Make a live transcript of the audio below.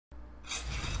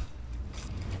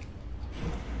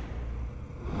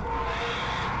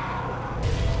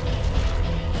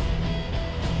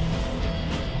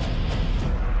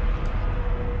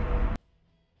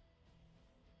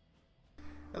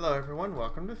everyone,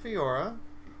 welcome to Fiaura.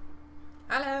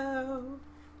 Hello!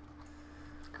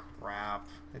 Crap.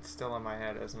 It's still in my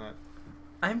head, isn't it?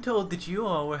 I'm told that you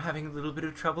all were having a little bit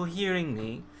of trouble hearing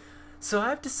me, so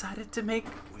I've decided to make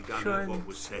We don't sure know what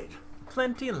was said.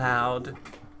 plenty loud.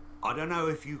 I don't know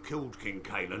if you killed King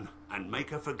Kalen, and make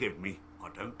her forgive me. I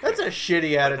don't care. That's a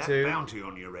shitty But attitude. that bounty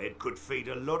on your head could feed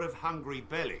a lot of hungry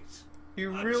bellies. You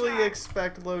really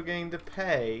expect Lothering to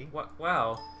pay?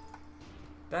 Wow.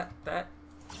 That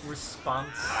response,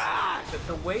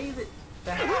 the way that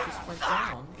just went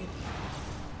down,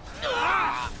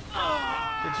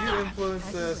 Did you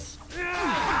influence this?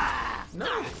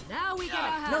 no. Now we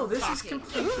get No, this is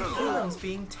completely humans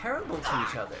being terrible to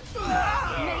each other.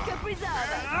 Make a preserve.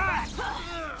 This is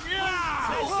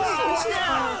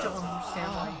why I don't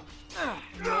understand why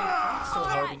you're so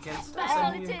hard against us.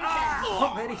 I mean, you're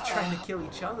already trying to kill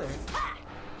each other.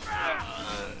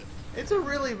 It's a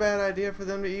really bad idea for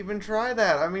them to even try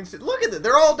that. I mean, look at it.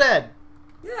 They're all dead.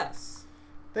 Yes.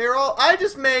 They're all... I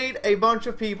just made a bunch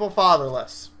of people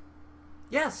fatherless.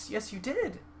 Yes, you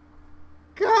did.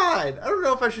 God, I don't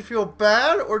know if I should feel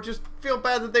bad or just feel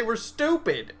bad that they were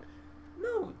stupid.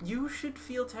 No, you should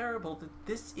feel terrible that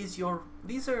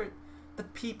these are the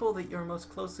people that you're most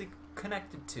closely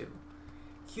connected to.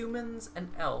 Humans and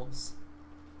elves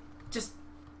just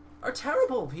are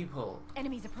terrible people.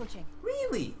 Enemies approaching.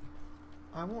 Really?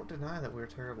 I won't deny that we're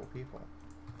terrible people.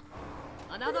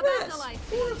 Another Yes, battle I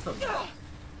 4 of them.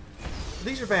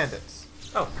 These are bandits.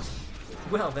 Oh,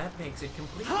 well, that makes it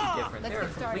completely different. Let's They're a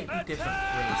get started. completely different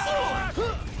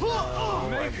race. Oh,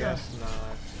 I guess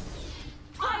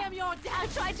not. I am your dad. I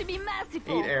tried to be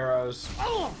merciful. Eat arrows.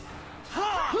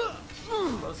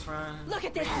 Close run. Look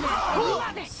at this mess.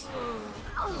 Love it.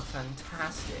 Oh,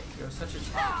 fantastic. You're such a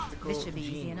tactical This should be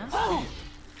easy genius. enough.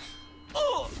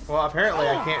 Well, apparently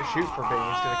I can't shoot for being.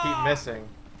 It's going to keep missing.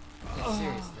 Yeah,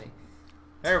 seriously.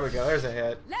 There we go. There's a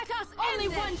hit. Let us only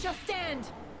one shall stand.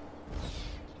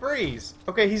 Freeze.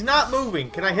 Okay, he's not moving.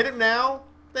 Can I hit him now?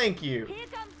 Thank you. Here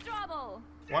comes trouble.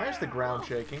 Why is the ground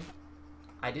shaking?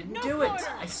 I didn't do it.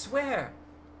 I swear.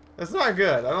 That's not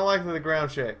good. I don't like that the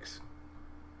ground shakes.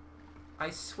 I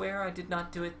swear I did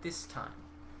not do it this time.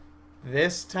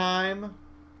 This time?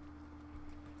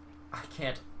 I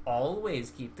can't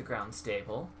always keep the ground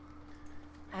stable.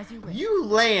 As you wish. You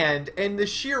land, and the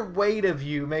sheer weight of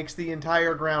you makes the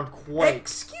entire ground quake.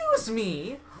 Excuse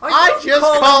me. Are I you just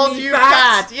calling called me you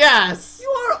fat. Yes. You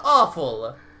are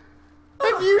awful.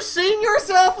 Have you seen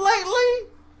yourself lately?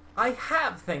 I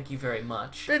have, thank you very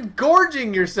much. Been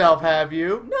gorging yourself, have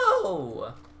you?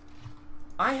 No.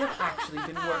 I have actually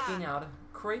been working out a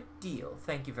great deal,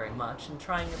 thank you very much, and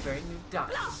trying a very new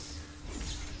diet.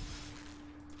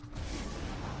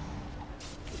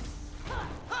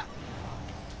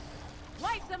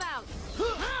 Wipe them out.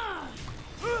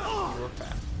 You were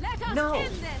fat. Let us No.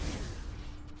 end this.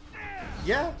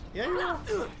 Yeah, you are.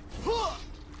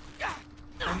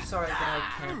 I'm sorry that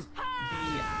I can't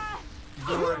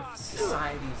be your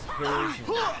society's version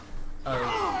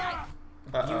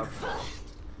of beautiful.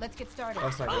 Let's get started.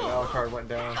 That's not good. Alucard went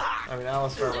down. I mean,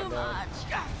 Alistar went down.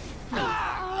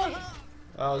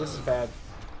 Oh, this is bad.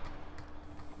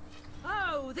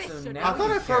 Oh, this So should now I thought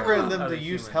you I care programmed about them to other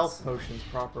use humans. health potions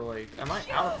properly. Am I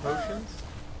out of potions?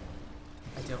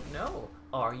 I don't know.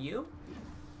 Are you?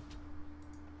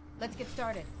 Let's get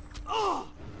started.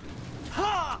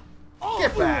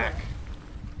 Get back!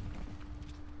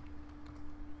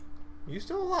 Are you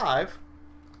still alive?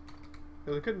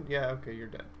 Because I couldn't. Yeah, okay, you're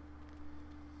dead.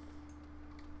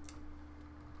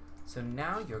 So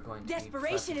now you're going to be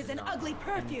Desperation is an present ugly and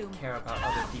perfume. care about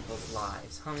other people's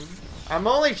lives, huh? I'm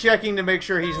only checking to make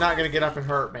sure he's not going to get up and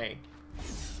hurt me.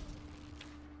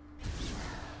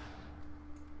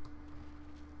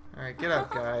 Alright, get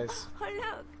up, guys. Oh,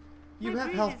 look. You My have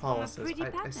bridge health is from a policies. pretty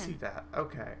I see pattern. that.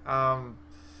 Okay.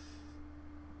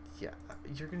 Yeah,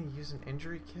 you're going to use an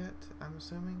injury kit, I'm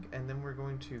assuming, and then we're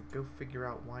going to go figure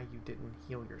out why you didn't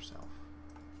heal yourself.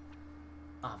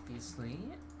 Obviously,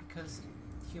 because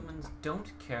humans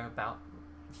don't care about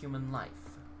human life.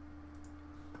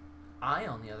 I,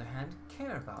 on the other hand,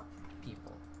 care about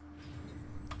people.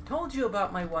 Told you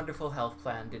about my wonderful health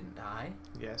plan, didn't I?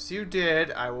 Yes, you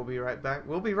did. I will be right back.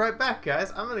 We'll be right back,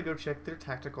 guys. I'm going to go check their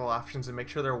tactical options and make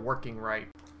sure they're working right.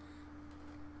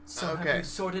 So Okay. have you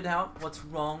sorted out what's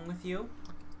wrong with you?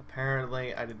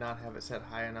 Apparently, I did not have it set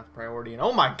high enough priority. And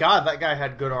oh my god, that guy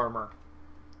had good armor.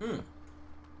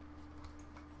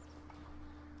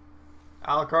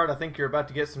 Alucard, I think you're about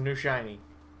to get some new shiny.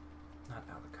 Not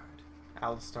Alucard.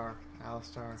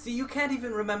 Alistar. See, you can't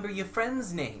even remember your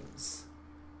friends' names.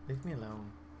 Leave me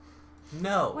alone.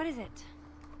 No. What is it?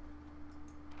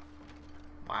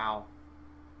 Wow.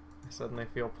 I suddenly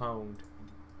feel pwned.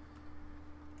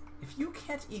 If you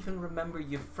can't even remember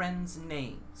your friends'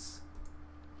 names,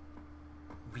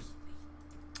 really?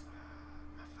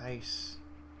 My face.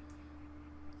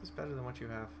 It's better than what you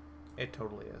have. It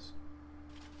totally is.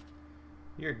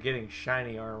 You're getting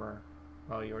shiny armor.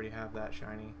 Well, you already have that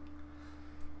shiny.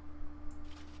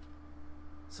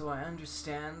 So I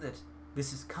understand that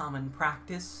this is common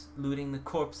practice, looting the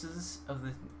corpses of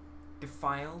the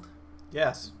defiled?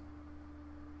 Yes.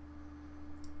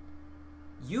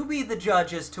 You be the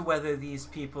judge as to whether these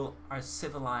people are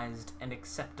civilized and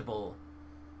acceptable.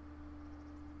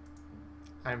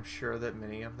 I'm sure that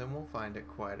many of them will find it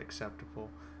quite acceptable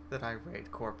that I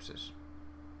raid corpses.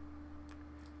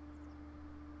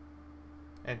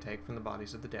 And take from the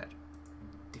bodies of the dead.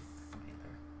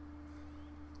 Defiler.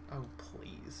 Oh,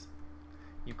 please.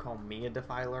 You call me a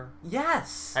defiler?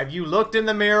 Yes! Have you looked in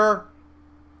the mirror?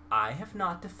 I have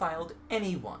not defiled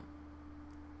anyone.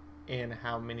 In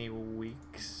how many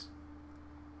weeks?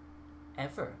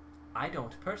 Ever. I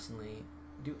don't personally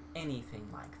do anything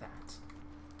like that.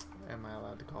 Am I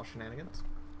allowed to call shenanigans?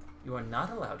 You are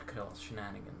not allowed to call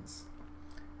shenanigans.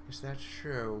 Is that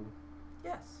true?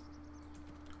 Yes.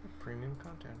 Premium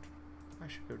content. I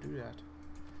should go do that.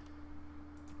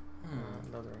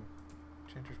 Lothering.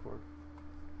 Chanter's board.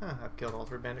 Huh, I've killed all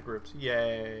 3 bandit groups.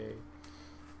 Yay.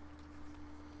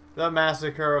 The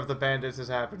massacre of the bandits has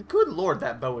happened. Good lord,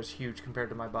 that bow is huge compared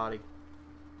to my body.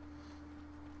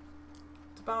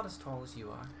 It's about as tall as you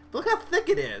are. Look how thick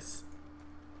it is.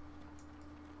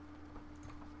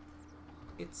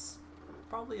 It's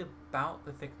probably about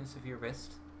the thickness of your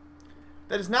wrist.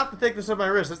 That is not the thickness of my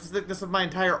wrist. That's the thickness of my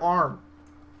entire arm.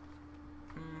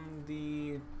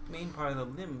 The main part of the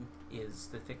limb is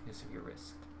the thickness of your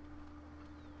wrist.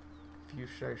 If you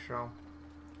say so.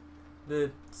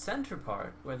 The center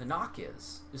part, where the knock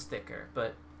is thicker,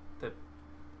 but the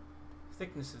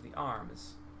thickness of the arm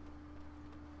is...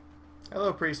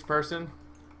 Hello, priest person.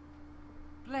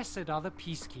 Blessed are the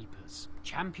peacekeepers,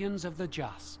 champions of the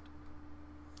just.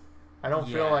 I don't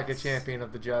feel like a Yes. champion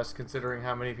of the just, considering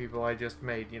how many people I just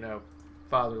made, you know,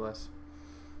 fatherless.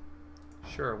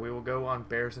 Sure, we will go on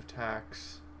Bears of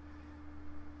Tax.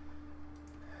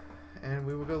 And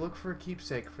we will go look for a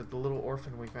keepsake for the little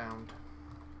orphan we found.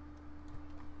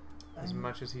 As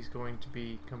much as he's going to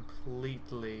be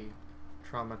completely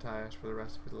traumatized for the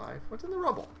rest of his life. What's in the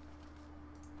rubble?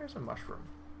 There's a mushroom.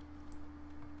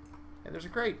 And there's a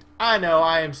crate. I know,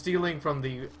 I am stealing from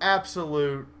the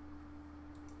absolute...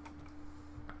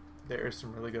 There is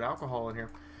some really good alcohol in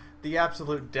here. The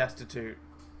absolute destitute.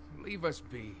 Leave us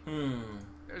be.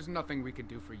 There's nothing we can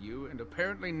do for you, and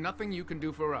apparently nothing you can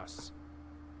do for us.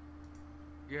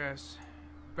 Yes,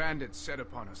 bandits set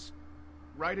upon us.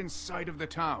 Right in sight of the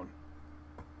town.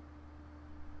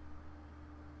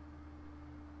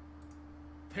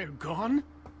 They're gone?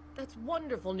 That's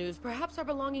wonderful news. Perhaps our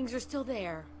belongings are still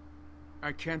there.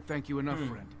 I can't thank you enough,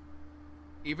 friend.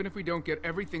 Even if we don't get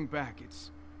everything back,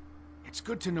 it's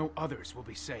good to know others will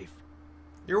be safe.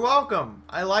 You're welcome.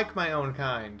 I like my own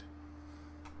kind.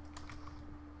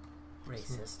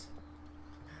 Racist.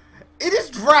 It is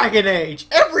Dragon Age!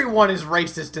 Everyone is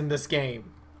racist in this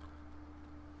game!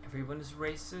 Everyone is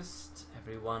racist.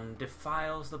 Everyone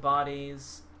defiles the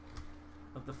bodies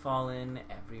of the fallen.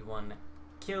 Everyone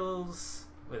kills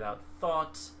without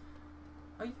thought.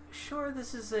 Are you sure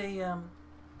this is a Are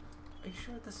you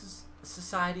sure this is a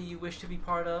society you wish to be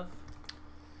part of?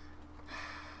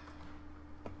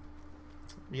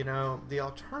 You know, the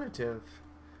alternative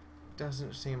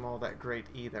doesn't seem all that great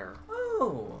either.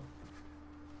 Oh.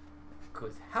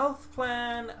 Good health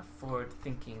plan,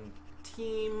 forward-thinking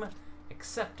team,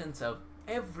 acceptance of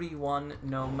everyone,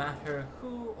 no matter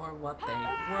who or what they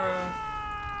were.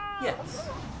 Yes.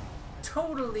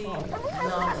 Totally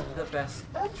not the best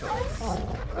choice.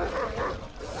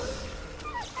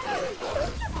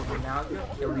 Now you're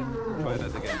killing... Try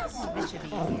that again. This should be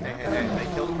easy. They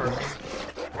killed a person.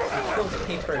 You killed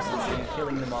a person, so you're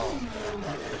killing them all.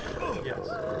 Yes.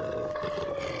 I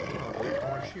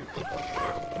want to shoot.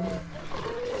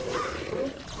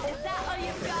 Is that all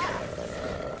you got?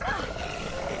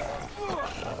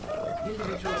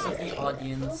 Individuals of the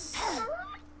audience,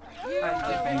 I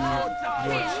give you your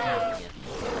champion.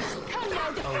 Come now,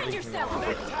 defend yourself!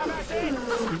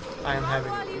 I am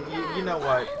having... You know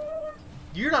what?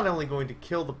 You're not only going to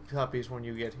kill the puppies when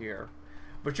you get here,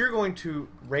 but you're going to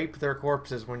rape their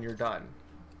corpses when you're done.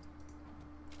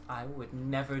 I would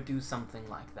never do something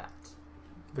like that.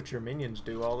 But your minions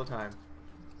do all the time.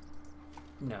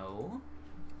 No.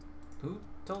 Who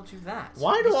told you that?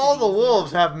 Why do all the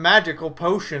wolves have magical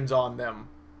potions on them?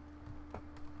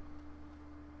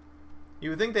 You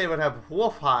would think they would have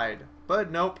wolf hide,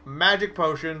 but nope, magic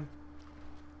potion.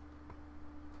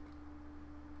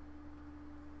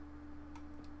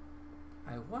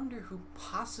 I wonder who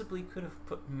possibly could have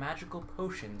put magical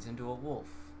potions into a wolf.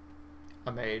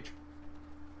 A mage.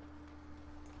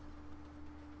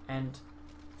 And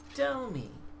tell me,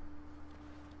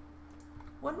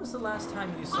 when was the last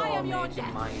time you saw I a am your mage in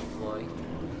death. my employ?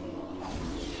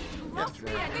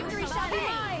 Yesterday. Victory shall be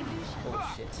mine.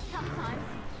 Bullshit. Sometimes.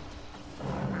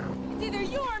 It's either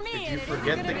you or me. Did you and it isn't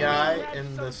forget gonna the be guy me.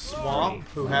 in the swamp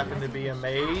who happened to be a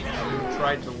mage who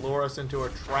tried to lure us into a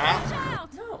trap?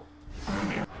 Shout. No.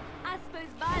 I suppose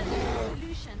violence is the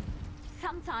solution.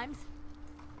 Sometimes.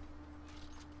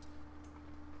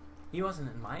 He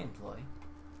wasn't in my employ.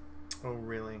 Oh,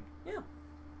 really? Yeah.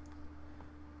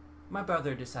 My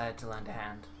brother decided to lend a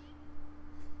hand.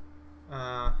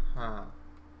 Uh-huh.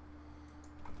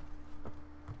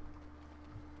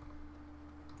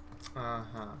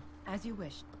 Uh-huh. As you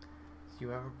wish. You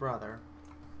have a brother.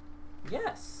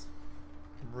 Yes.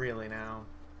 Really now?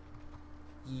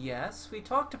 Yes, we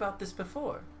talked about this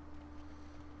before.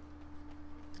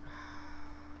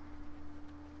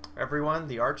 Everyone,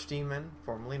 the Archdemon,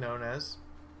 formerly known as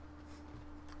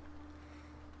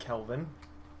Kelvin,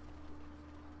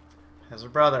 has a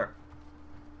brother.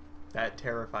 That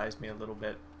terrifies me a little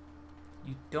bit.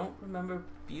 You don't remember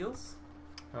Beals?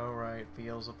 Oh right,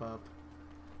 Beelzebub.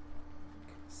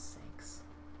 Sakes.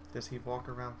 Does he walk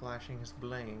around flashing his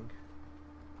bling?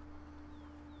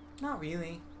 Not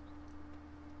really.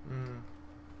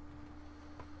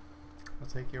 I'll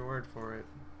take your word for it.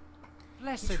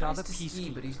 Blessed are tries the to ski,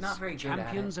 peacekeepers, but he's not very good at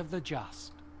champions it. of the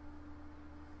just.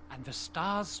 And the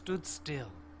stars stood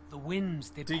still, the winds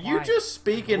did Do you quiet, just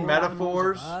speak and in all animals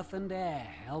metaphors? of earth and air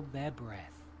held their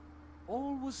breath.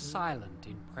 All was silent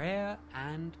in prayer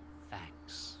and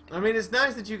thanks. I mean, it's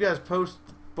nice that you guys post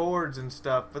boards and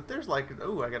stuff, but there's like,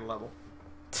 oh, I got a level.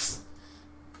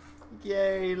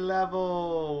 Yay,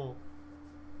 level!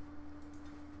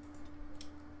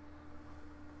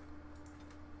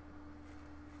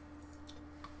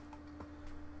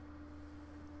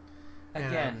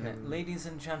 Again, Yeah, ladies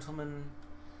and gentlemen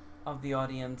of the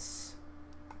audience,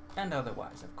 and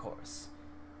otherwise, of course,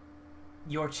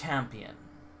 your champion.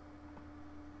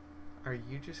 Are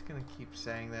you just gonna keep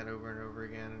saying that over and over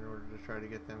again in order to try to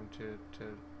get them to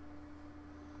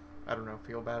I don't know,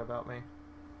 feel bad about me?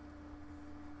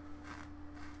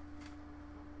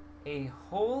 A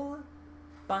whole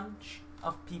bunch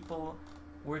of people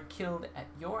were killed at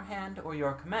your hand or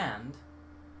your command,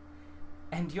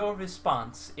 and your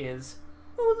response is,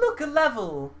 "Oh, look, a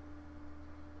level!"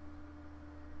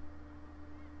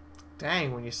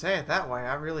 Dang, when you say it that way,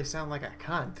 I really sound like a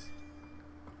cunt.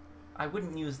 I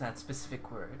wouldn't use that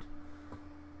specific word.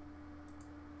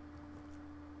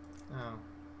 Oh.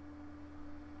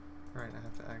 Right, I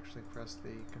have to actually press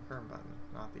the confirm button,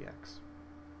 not the X.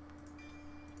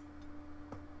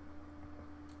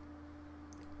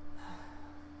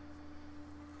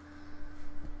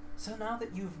 So now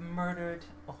that you've murdered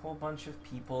a whole bunch of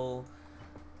people,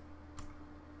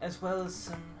 as well as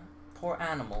some poor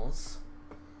animals,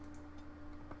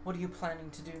 what are you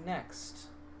planning to do next?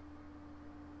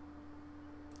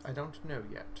 I don't know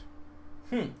yet.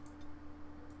 Hmm.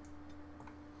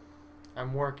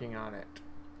 I'm working on it.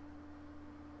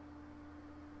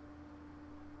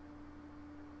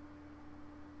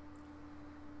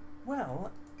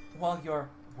 Well, while you're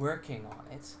working on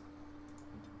it,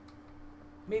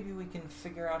 maybe we can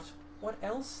figure out what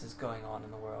else is going on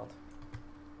in the world.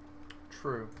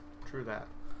 True. True that.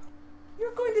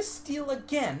 You're going to steal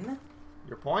again?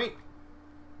 Your point?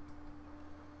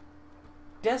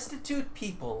 Destitute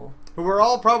people. Who are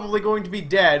all probably going to be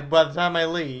dead by the time I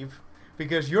leave.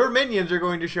 Because your minions are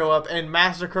going to show up and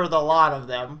massacre the lot of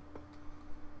them.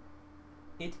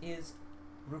 It is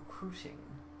recruiting.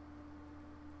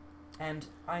 And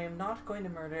I am not going to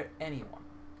murder anyone.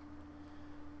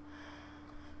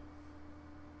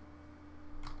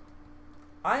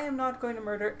 I am not going to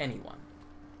murder anyone.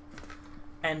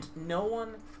 And no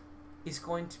one is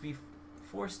going to be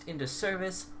forced into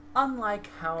service, unlike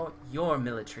how your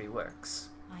military works.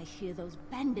 I hear those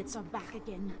bandits are back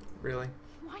again. Really?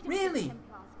 Why don't Really? the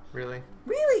Templars- Really?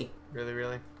 Really? Really,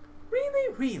 really?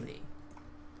 Really? Really?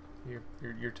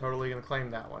 You're totally gonna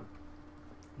claim that one.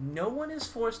 No one is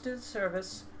forced into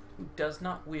service who does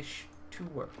not wish to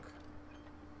work.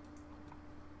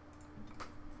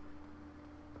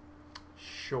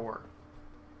 Sure.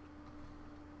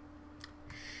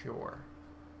 Sure.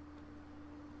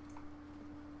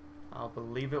 I'll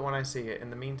believe it when I see it. In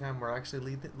the meantime, we're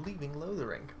actually leaving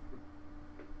Lothering.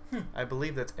 I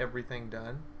believe that's everything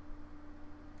done.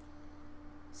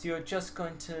 So you're just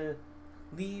going to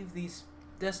leave these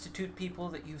destitute people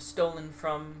that you've stolen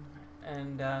from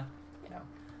and, you know,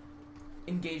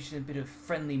 engage in a bit of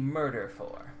friendly murder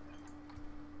for?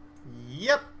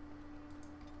 Yep.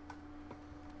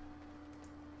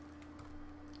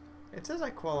 It says I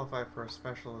qualify for a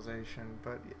specialization,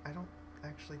 but I don't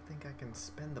actually think I can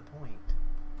spend the point.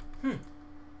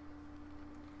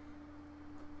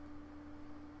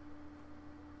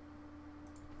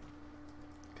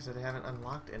 Because I haven't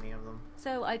unlocked any of them.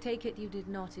 So I take it you did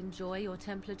not enjoy your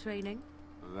Templar training?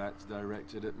 That's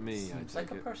directed at me, Seems I like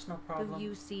take a it. personal problem. Do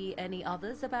you see any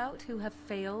others about who have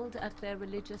failed at their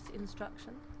religious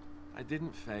instruction? I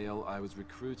didn't fail, I was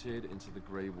recruited into the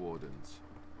Grey Wardens.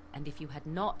 And if you had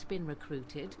not been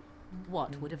recruited,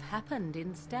 what would have happened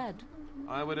instead?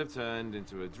 I would have turned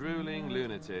into a drooling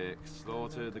lunatic,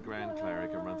 slaughtered the Grand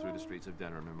Cleric and run through the streets of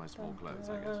Denham in my small clothes,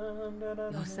 I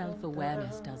guess. Your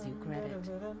self-awareness does you credit.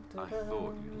 I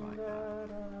thought you'd like that.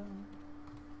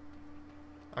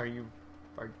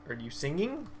 Are you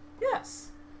singing?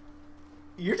 Yes.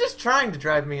 You're just trying to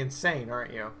drive me insane,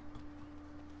 aren't you?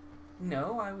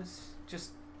 No, I was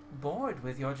just bored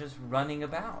with your just running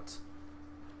about.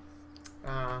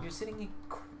 You're sitting here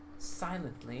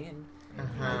silently, and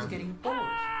I was getting bored.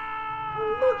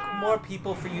 Look, more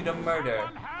people for you to murder.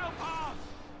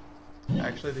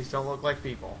 Actually, these don't look like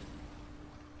people.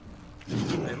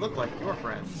 They look like your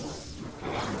friends.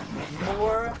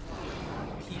 More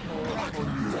people for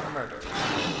you to murder.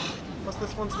 What's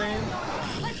this one's name?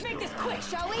 Let's make this quick,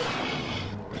 shall we?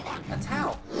 That's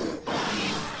how. You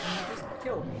just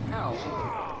killed me. How?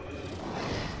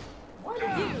 Why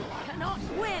did You cannot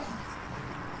win!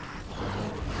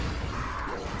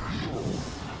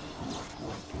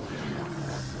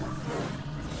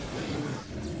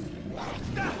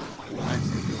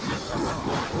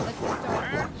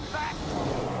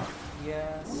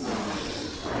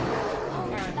 Yes.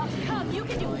 Now come, you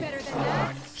can do better than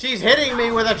that. She's hitting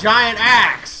me with a giant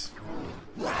axe!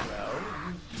 Well,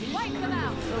 you Wipe them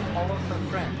out. killed all of her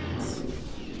friends.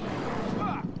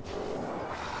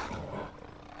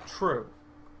 True.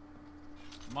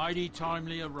 Mighty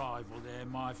timely arrival there,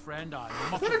 my friend. I'm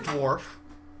Is that a dwarf?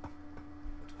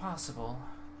 It's possible.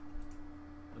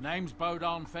 The name's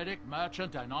Bodon Feddick,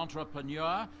 merchant and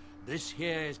entrepreneur. This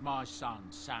here is my son,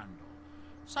 Sandal.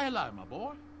 Say hello, my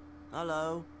boy.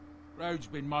 Hello. Road's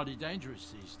been mighty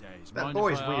dangerous these days. That Mind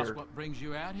boy's if I ask weird. what brings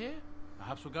you out here?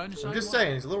 Perhaps we're going to I'm say just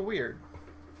saying, he's a little weird.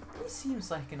 He seems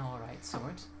like an alright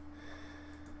sort.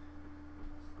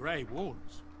 Grey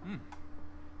Wardens.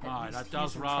 At Aye, least that he does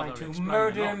isn't rather trying to explain a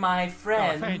murder lot. my No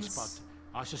friends. offense,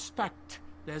 but I suspect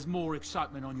there's more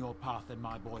excitement on your path than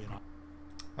my boy and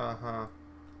I. Uh-huh.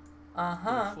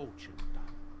 Uh-huh. Good fortune, done.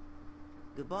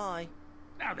 Goodbye.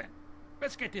 Now then,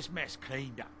 let's get this mess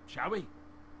cleaned up, shall we?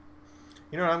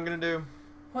 You know what I'm gonna do?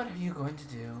 What are you going to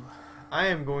do? I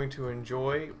am going to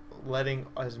enjoy letting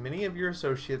as many of your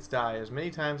associates die as many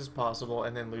times as possible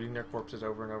and then looting their corpses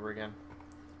over and over again.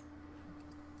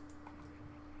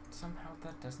 Somehow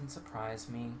that doesn't surprise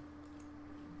me.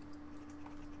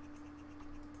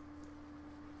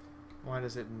 Why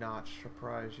does it not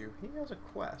surprise you? He has a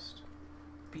quest.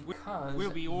 Because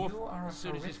We'll be off you are a as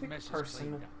soon as this horrific mess is person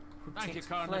cleaned up. who Thank you takes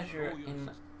kindly for pleasure all your in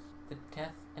assistance. the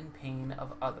death and pain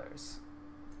of others.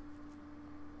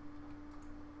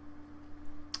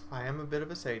 I am a bit of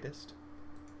a sadist.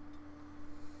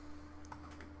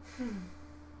 I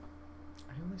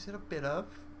only said a bit of.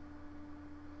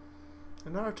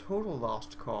 I'm not a total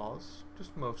lost cause,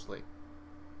 just mostly.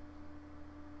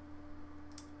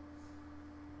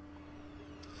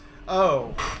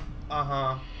 Oh.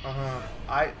 Uh-huh.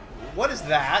 Uh-huh. What is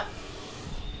that?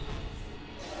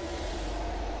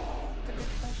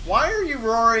 Why are you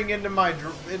roaring into my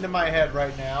head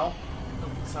right now?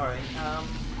 Oh, sorry.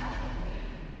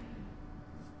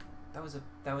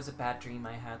 That was a bad dream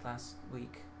I had last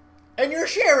week. And you're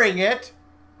sharing it?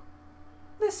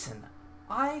 Listen,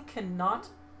 I cannot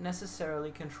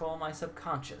necessarily control my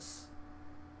subconscious.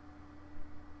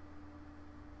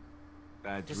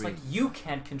 Bad Just dream. like you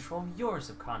can't control your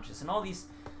subconscious and all these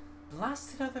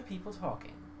blasted other people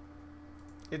talking.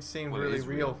 It seemed Well, it really is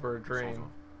real real, for a sort dream. of.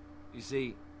 You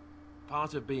see,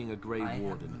 part of being a Grey I have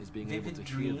Warden is being able vivid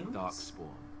to hear the dreams?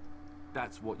 Darkspawn.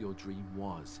 That's what your dream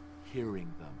was,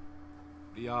 hearing them.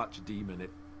 The Archdemon, it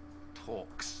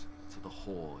talks to the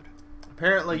Horde.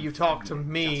 Apparently you talk to Just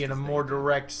me in a as they more do.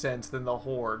 direct sense than the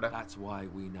Horde. That's why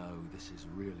we know this is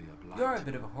really a blight. You're a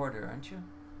bit of a hoarder, aren't you?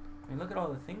 I mean, look at all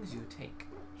the things you take.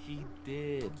 He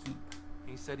did. Keep.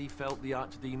 He said he felt the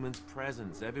Archdemon's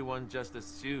presence. Everyone just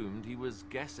assumed he was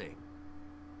guessing.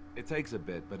 It takes a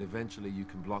bit, but eventually you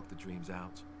can block the dreams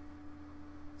out.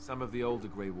 Some of the older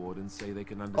Grey Wardens say they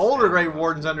can understand... Older Grey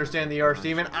Wardens understand the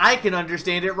Archdemon. I can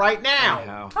understand it right now!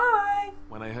 Anyhow, Hi!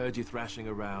 when I heard you thrashing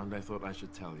around, I thought I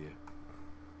should tell you.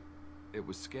 It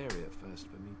was scary at first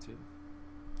for me, too.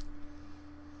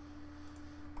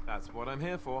 That's what I'm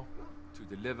here for.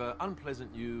 To deliver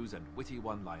unpleasant news and witty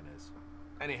one-liners.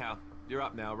 Anyhow, you're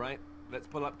up now, right? Let's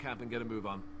pull up camp and get a move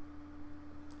on.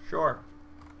 Sure.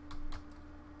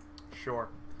 Sure.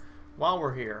 While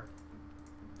we're here,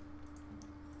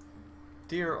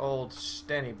 dear old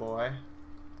Stenny boy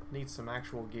needs some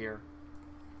actual gear.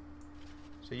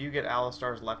 So you get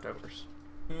Alistar's leftovers.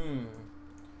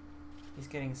 He's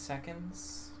getting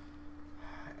seconds.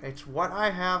 It's what I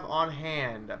have on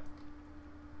hand.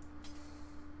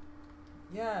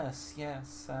 Yes,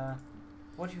 yes.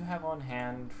 What do you have on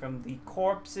hand from the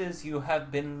corpses you have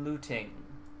been looting?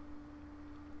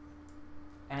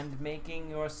 And making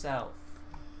yourself.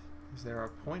 Is there a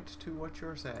point to what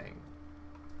you're saying?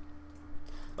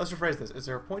 Let's rephrase this. Is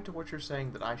there a point to what you're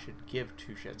saying that I should give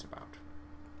two shits about?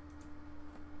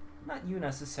 Not you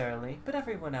necessarily, but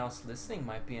everyone else listening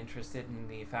might be interested in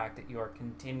the fact that you are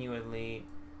continually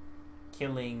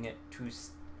killing to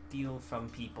steal from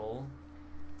people.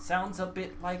 Sounds a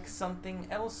bit like something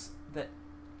else that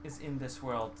is in this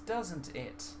world, doesn't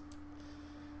it?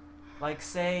 Like,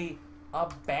 say,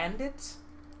 a bandit?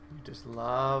 You just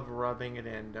love rubbing it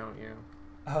in, don't you?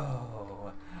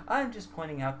 Oh, I'm just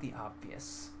pointing out the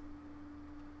obvious.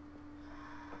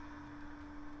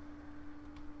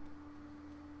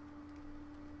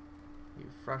 You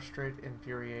frustrate,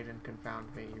 infuriate, and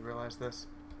confound me. You realize this?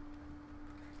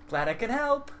 Glad I could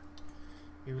help.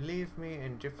 You leave me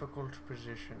in difficult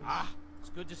positions. Ah, it's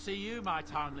good to see you, my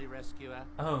timely rescuer.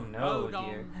 Oh no, Hold dear.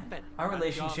 on, Fenwick. Our At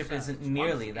relationship your isn't service.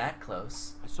 nearly Once that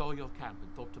close. I saw your camp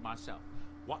and thought to myself,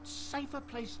 what safer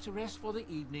place to rest for the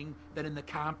evening than in the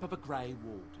camp of a Grey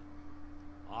Warden?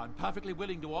 I'm perfectly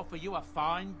willing to offer you a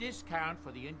fine discount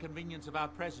for the inconvenience of our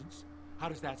presence. How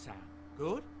does that sound?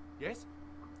 Good? Yes?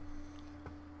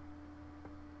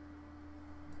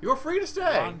 You're free to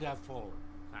stay! Wonderful.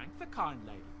 Thank the kind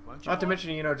lady. Won't you? Not to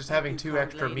mention, you know, just having Thank you, two kind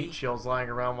extra lady. meat shields lying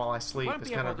around while I sleep Won't is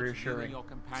be kind a of bother to you and reassuring. your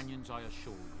companions, I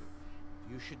assure you.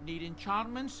 If you should need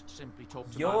enchantments, simply talk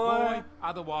to Your my boy.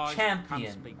 Otherwise, come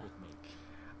champion. speak with me.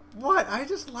 What? I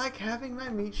just like having my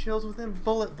meat shields within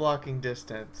bullet blocking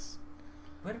distance.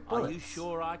 What are Are bullets? you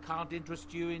sure I can't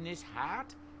interest you in this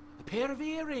hat? A pair of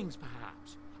earrings,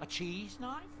 perhaps? A cheese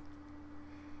knife?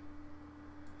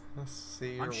 Let's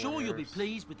see your I'm sure you'll be wares.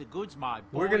 pleased with the goods my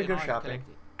boy We're gonna and go I have shopping.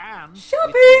 collected. And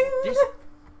Shopping! with your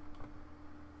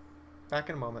Back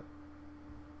in a moment.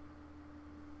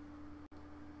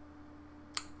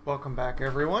 Welcome back,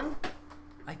 everyone.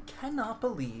 I cannot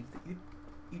believe that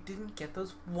you didn't get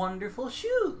those wonderful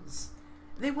shoes.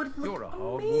 They would look You're a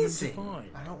hard amazing. woman to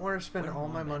find. I don't want to spend Where all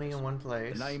am my I, money in Max? one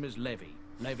place. The name is Levy.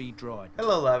 Levy Dryden.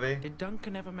 Hello, Levy. Did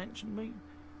Duncan ever mention me?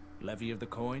 Levy of the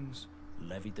coins?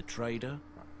 Levy the trader?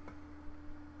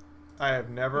 I have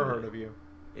never Yeah. heard of you.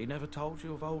 He never told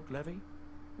you of old Levy?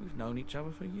 We've known each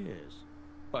other for years.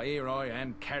 But here I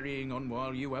am carrying on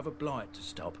while you have a blight to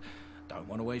stop. Don't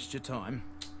want to waste your time.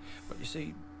 But you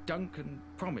see, Duncan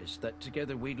promised that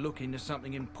together we'd look into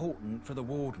something important for the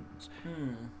Wardens.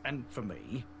 And for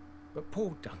me. But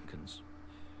poor Duncan's...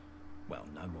 well,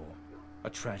 no more. A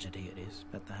tragedy it is,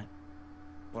 at that.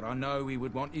 But I know he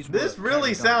would want his This work really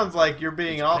carried on. sounds like you're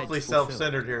being His awfully pledge fulfilled.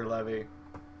 self-centered here, Levy.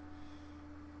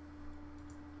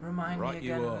 Remind Right me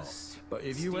you again are. who's But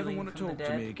if you ever stealing want to from the talk to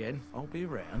dead? me again, I'll be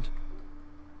around.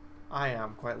 I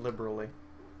am, quite liberally.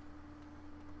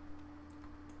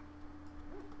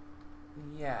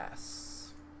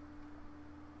 Yes.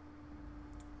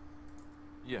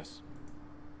 Yes.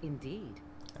 Indeed.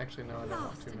 Actually, no, I don't want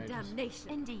Wrath two and mages. damnation.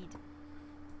 Indeed.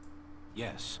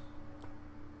 Yes.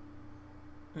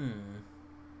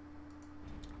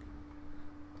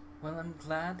 Well, I'm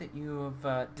glad that you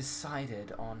have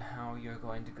decided on how you're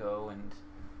going to go and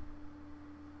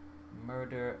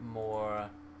murder more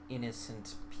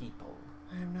innocent people.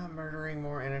 I am not murdering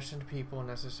more innocent people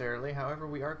necessarily. However,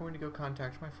 we are going to go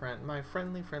contact my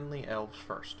friendly elves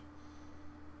first.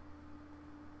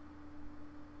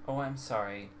 Oh, I'm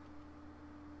sorry.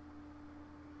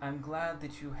 I'm glad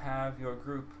that you have your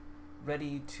group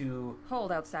ready to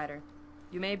Hold, outsider.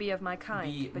 You may be of my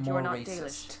kind, be but you more are not racist.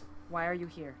 Dalish. Why are you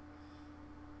here?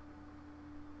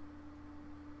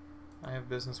 I have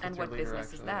business with And your what leader, business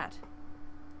actually. is that?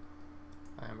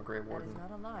 I am a Grey That Warden. is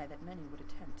not a lie that many would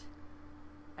attempt.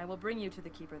 I will bring you to the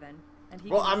Keeper then, and he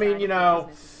Well, can I mean, decide you if your know-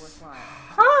 business is worthwhile.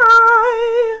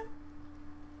 Hi!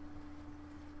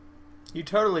 You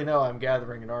totally know I'm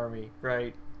gathering an army,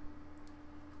 right?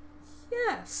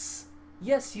 Yes.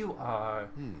 Yes, you are.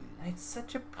 And it's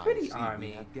such a pretty I see army.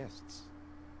 We have guests.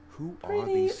 Who are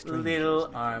Pretty these strangers, little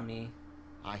Nikki? army.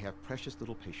 I have precious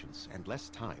little patience and less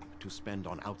time to spend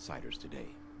on outsiders today.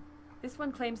 This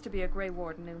one claims to be a Grey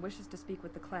Warden and wishes to speak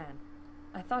with the clan.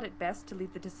 I thought it best to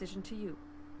leave the decision to you.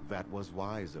 That was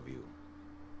wise of you.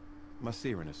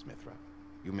 Masirinus Mithra,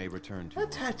 you may return to...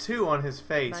 That tattoo on his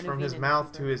face, Manu from his Venan,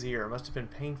 mouth to Cooper. his ear, must have been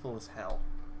painful as hell.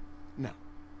 Now,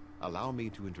 allow me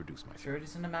to introduce myself. Sure it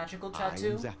isn't a magical I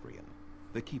tattoo? am Zafrian,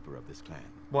 the keeper of this clan.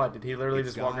 What, did he literally Its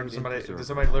just walk up guide to and somebody? preserver Did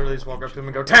somebody of literally our just walk up to him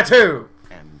and go, ancient tattoo?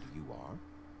 And you are?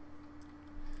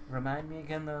 Remind me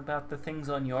again about the things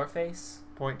on your face?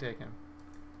 Point taken.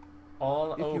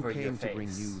 All If over you your came to face. bring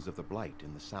news of the blight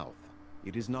in the south,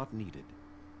 it is not needed.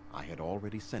 I had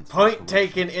already sensed Point its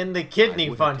taken in the kidney I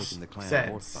would punch have taken the clan sense.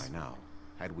 north by now,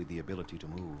 had we the ability to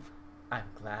move. I'm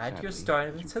glad you're Sadly,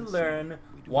 starting as you to can see, learn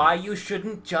we do why not. you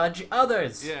shouldn't judge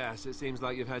others. Yes, it seems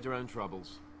like you've had your own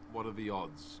troubles. What are the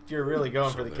odds? You're really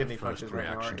going So for the their kidney first punches right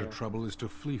now, reaction aren't to you? trouble is to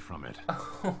flee from it.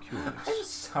 Oh, Curious. I'm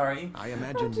sorry. I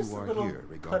imagine just you a are little here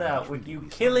regarding put the out with treaty you we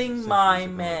signed killing my centuries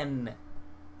ago. men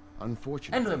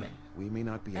Unfortunately, and women we may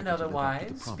not be and able to live up to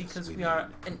the otherwise promise because we made. are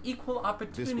an equal This will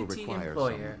opportunity require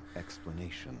employer. some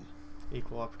explanation.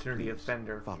 Equal opportunity Please,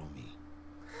 offender. follow me.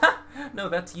 No,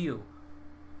 that's you.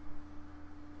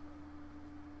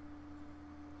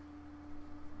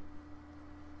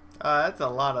 That's a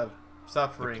lot of The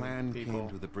suffering, clan people. came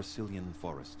to the Brazilian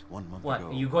forest 1 month What, ago.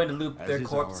 are you going to loop as their is our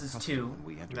corpses custom too?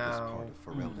 When we enter No. this part of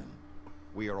Ferelden.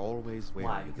 We are always wary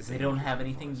Why? of the Because they don't dangers have of the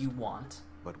anything forest. you want.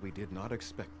 But we did not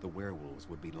expect the werewolves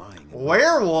would be lying in wait.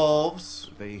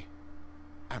 Werewolves? They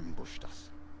ambushed us.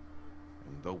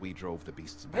 And though we drove the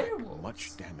beasts back, Werewolves?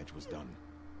 much damage was done.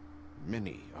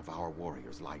 Many of our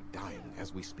warriors lie dying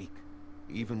as we speak.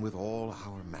 Even with all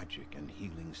our magic and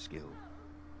healing skill,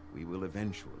 we will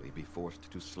eventually be forced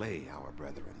to slay our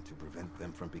brethren to prevent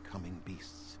them from becoming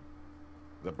beasts.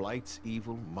 The blight's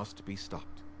evil must be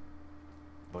stopped.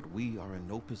 But we are in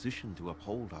no position to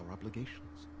uphold our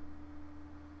obligations.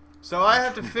 So I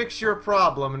have to fix your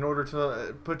problem in order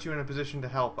to put you in a position to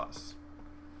help us.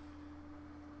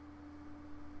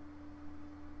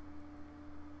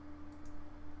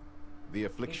 The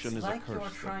affliction It's is like a you're curse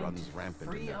that trying runs to rampant in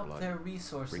free their up blood, their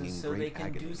resources bringing so great they can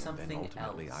agony do and something then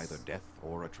ultimately else. either death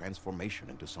or a transformation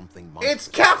into something monstrous. It's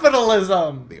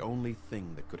capitalism! The only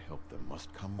thing that could help them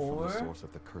must come from Or the source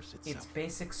of the curse itself. It's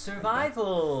basic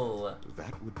survival.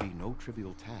 That would be no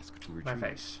trivial task to My retrieve.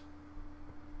 face.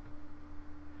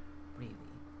 Really?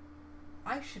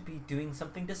 I should be doing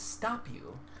something to stop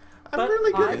you. I'm But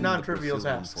really good I- at non-trivial In the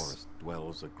Brazilian tasks. forest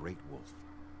dwells a great wolf.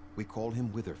 We call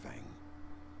him Witherfang.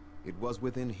 It was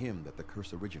within him that the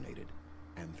curse originated,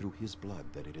 and through his blood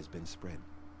that it has been spread.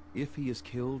 If he is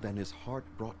killed and his heart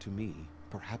brought to me,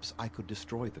 perhaps I could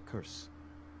destroy the curse.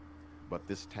 But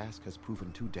this task has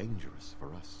proven too dangerous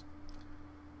for us.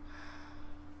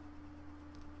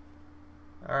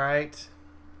 Alright.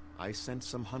 I sent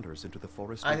some hunters into the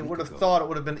forest. I a week would have ago, thought it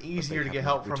would have been but easier they to have get not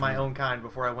help from my returned. own kind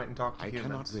before I went and talked to I humans.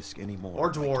 cannot risk any more. Or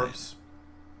of my dwarves.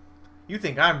 You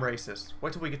think I'm racist.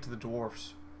 Wait till we get to the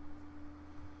dwarves.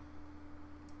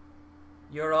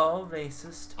 You're all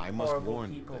racist, I must horrible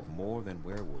warn people. you that more than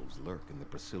werewolves lurk in the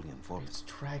Brazilian forest. It's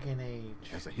Dragon Age. It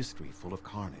has a history full of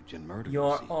carnage and murder.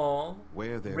 You're you see. all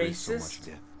Where there is so much racist,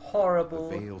 death, horrible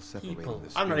the veil separating people.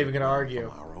 the I'm not even gonna spirit world argue.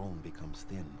 from our own becomes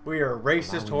thin. We are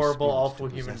racist, allowing horrible, spirits awful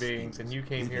to human possess beings, and things, you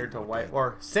came here living to or white dead.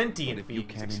 or sentient But if you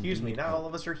beings. can Excuse me, indeed not help, all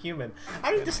of us are human.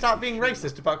 I need to stop being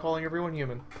racist about calling everyone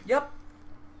human. Yep.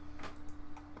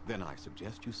 Then I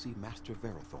suggest you see Master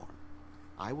Verathorn.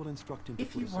 I will instruct him to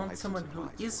If put you aside want some someone who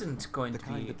supplies for isn't you, going the to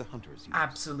kind be that the hunters use.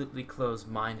 absolutely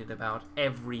closed-minded about I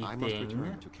must return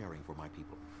everything, to caring for my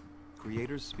people.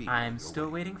 Creators speak. I'm your still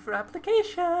way. waiting for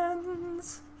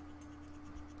applications.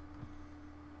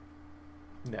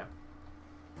 No.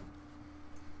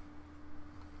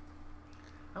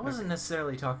 I wasn't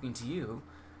necessarily talking to you.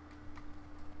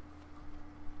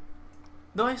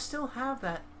 Though I still have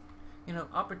that,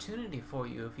 opportunity for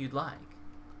you if you'd like.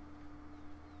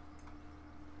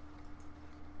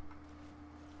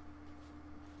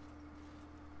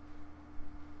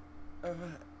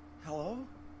 Hello?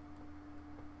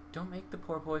 Don't make the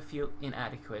poor boy feel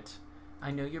inadequate.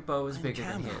 I know your bow is I'm bigger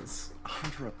than Cam, his. a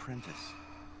hunter apprentice.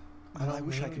 But I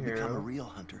wish I could become a real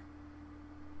hunter.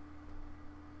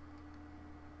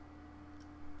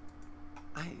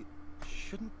 I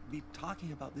shouldn't be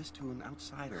talking about this to an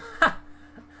outsider.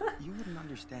 You wouldn't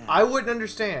understand. I wouldn't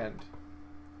understand.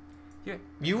 Here.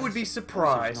 You would be There's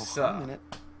surprised. no harm in it.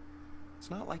 It's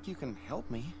not like you can help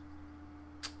me.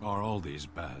 Are all these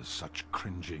Baz such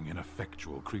cringing,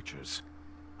 ineffectual creatures?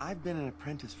 I've been an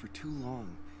apprentice for too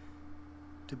long.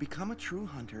 To become a true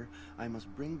hunter, I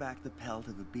must bring back the pelt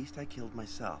of a beast I killed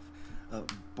myself. A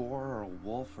boar or a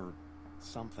wolf or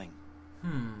something.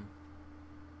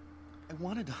 I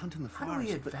wanted to hunt in the forest. How do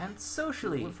we advance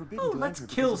socially? we're forbidden Oh, to let's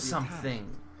enter kill because of the attack.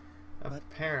 something.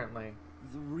 Apparently.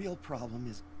 The real problem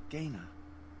is Gaina.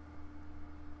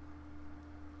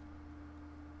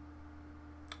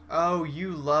 Oh,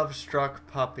 you love-struck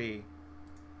puppy.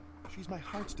 She's my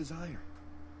heart's desire.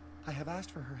 I have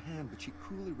asked for her hand, but she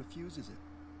cruelly refuses it.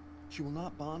 She will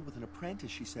not bond with an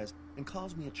apprentice, she says, and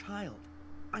calls me a child.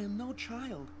 I am no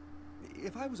child.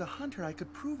 If I was a hunter, I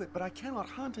could prove it, but I cannot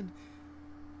hunt, and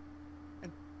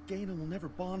Gaina will never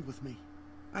bond with me.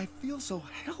 I feel so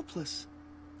helpless.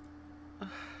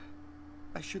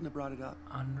 I shouldn't have brought it up.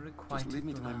 Unrequited Just leave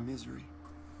me to my love. misery.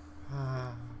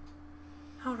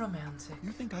 How romantic.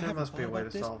 You think I There haven't must be a thought way to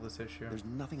about this? solve this issue. There's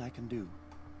nothing I can do.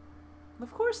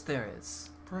 Of course there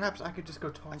is. Perhaps I could just go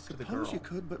talk to the girl. Suppose you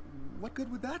could, but what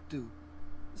good would that do?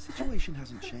 The situation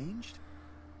hasn't changed.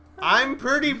 I'm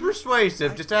pretty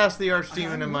persuasive. Just ask the I'm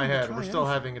Archdemon in my willing to head. try We're still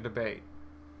anything. having a debate.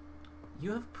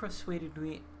 You have persuaded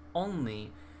me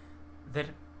only that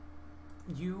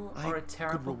you are a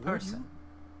terrible reward person.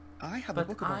 I have But a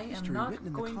book about I am history not written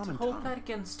in the going to common hold tongue. that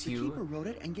against The you. keeper wrote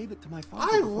it and gave it to my father.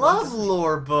 I before love died.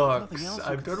 lore Nothing books. else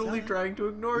I'm could totally sell it. trying to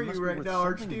ignore It must you be right worth now,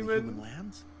 something in the human Archdemon.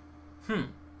 lands.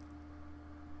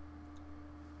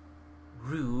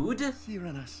 Rude.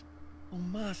 Cyranas. Oh,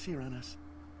 ma Cyranas.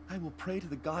 I will pray to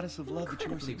the goddess of love that you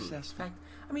are Incredibly rude. successful. In fact,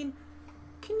 I mean,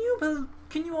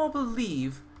 can you all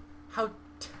believe how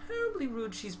terribly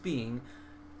rude she's being?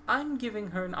 I'm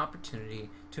giving her an opportunity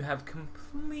to have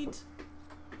complete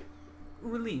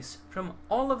release from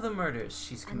all of the murders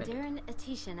she's committed. Under an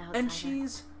Etitian outsider. And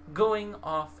she's going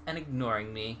off and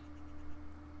ignoring me.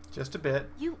 Just a bit.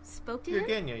 You spoke to You're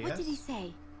him? Genya, What did he yes?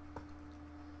 say?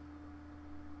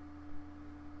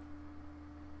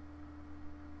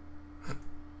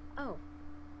 Oh.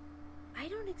 I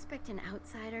don't expect an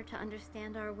outsider to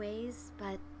understand our ways,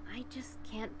 but I just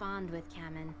can't bond with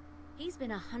Kamen. He's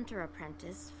been a hunter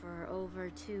apprentice for over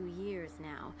 2 years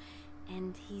now,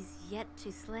 and he's yet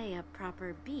to slay a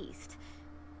proper beast.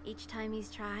 Each time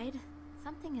he's tried,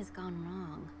 something has gone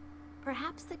wrong.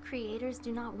 Perhaps the creators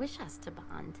do not wish us to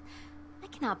bond. I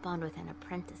cannot bond with an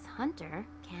apprentice hunter,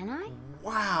 can I?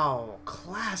 Wow,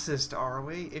 classist, are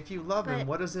we? If you love him, But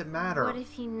what does it matter? What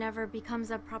if he never becomes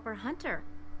a proper hunter?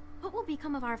 What will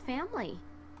become of our family?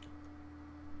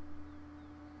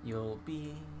 You'll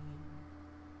be...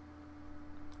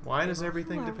 Why does You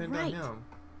everything are depend right. on him?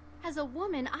 As a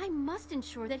woman, I must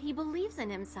ensure that he believes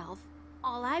in himself.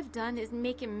 All I've done is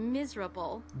make him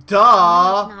miserable. Duh!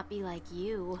 I might not be like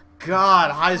you.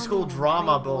 God, a high school woman and drama Grey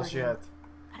Warden, bullshit.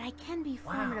 But I can be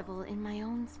formidable in my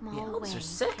own small The way.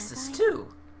 elves are can't sexist I? too.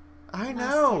 I Well,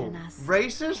 know. Cyranas,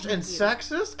 Racist and thank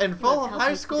you. sexist and You full have of helped high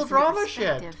me school put this into drama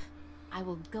shit. perspective. I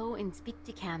will go and speak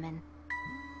to Kamen.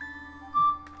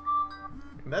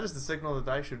 And that is the signal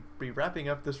that I should be wrapping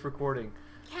up this recording.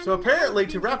 Kamen, So apparently, I've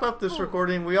to been wrap up this told.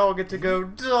 recording, we all get to go,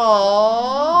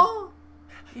 Daw.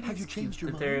 Have you changed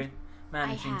your that they're mind?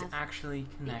 managing to have. actually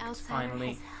The connect outsider finally.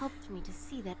 has helped me to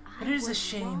see that I But it is a was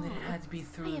shame wrong. that it had to be I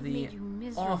through have the made you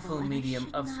miserable, awful and I medium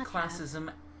should of not have. classism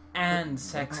and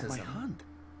What about my sexism. hunt?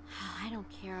 I don't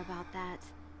care about that.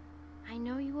 I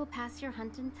know you will pass your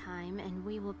hunt in time, and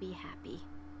we will be happy.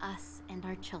 Us and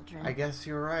our children. I guess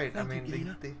you're right. Thank I you, mean,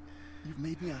 Gaina. You've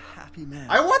made me a happy man.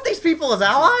 I want these people as I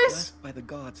feel allies. blessed by the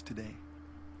gods today.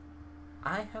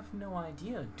 I have no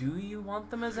idea. Do you want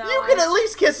them as allies? You could at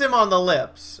least kiss him on the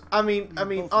lips. I mean,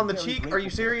 both on the very cheek. Are grateful you for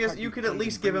the serious? part You you could at played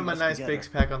least in give him a bringing us nice big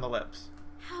together. peck on the lips.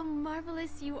 How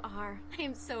marvelous you are. I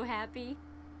am so happy.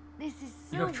 This is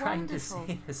so You're trying wonderful. to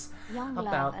say this Young love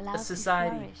about a allowed to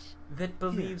society flourish. that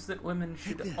believes that women take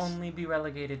should this. only be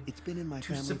relegated It's been in my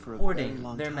to family for a very supporting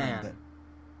long their time, man. but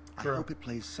I Sure. hope it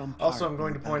plays some part Also, I'm in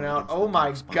going the to point battle out, against oh the my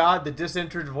dark spot. god, the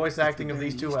disinterested voice It's the acting of very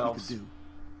these two least we could elves. do.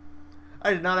 I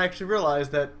did not actually realize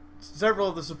that several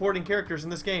of the supporting characters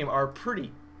in this game are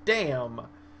pretty damn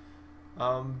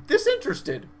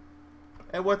disinterested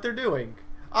at what they're doing.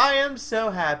 I am so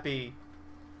happy.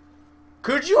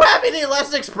 Could you have any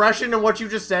less expression in what you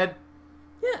just said?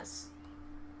 Yes.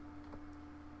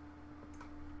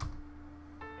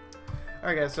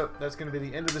 Alright guys, so that's going to be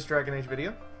the end of this Dragon Age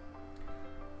video.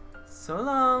 So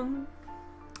long.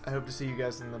 I hope to see you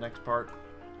guys in the next part.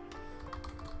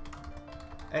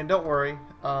 And don't worry,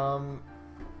 Vermintide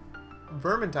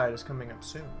is coming up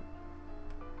soon.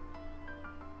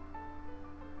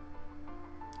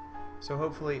 So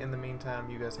hopefully in the meantime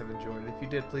you guys have enjoyed it. If you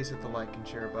did, please hit the like and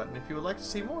share button. If you would like to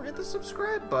see more, hit the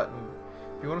subscribe button.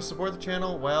 If you want to support the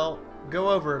channel, well,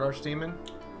 go over it, Archdemon.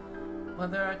 Well,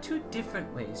 there are two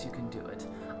different ways you can do it.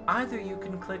 Either you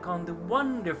can click on the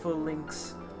wonderful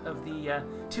links of the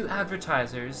two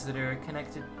advertisers that are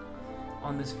connected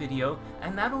on this video,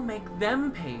 and that'll make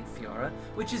them pay Fiaura,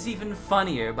 which is even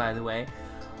funnier, by the way.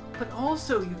 But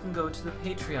also you can go to the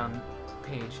Patreon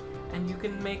page and you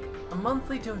can make a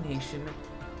monthly donation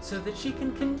so that she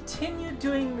can continue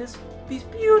doing these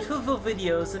beautiful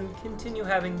videos and continue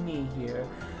having me here.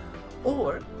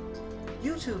 Or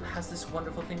YouTube has this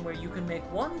wonderful thing where you can make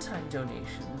one-time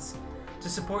donations to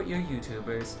support your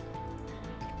YouTubers.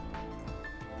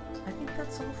 I think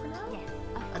that's all for now. Yes.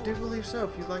 I do believe so.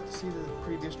 If you'd like to see the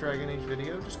previous Dragon Age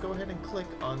video, just go ahead and click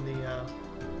on the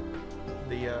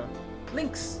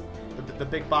links, the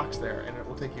big box there, and it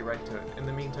will take you right to it. In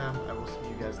the meantime, I will see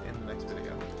you guys in the next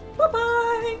video.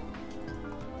 Bye-bye!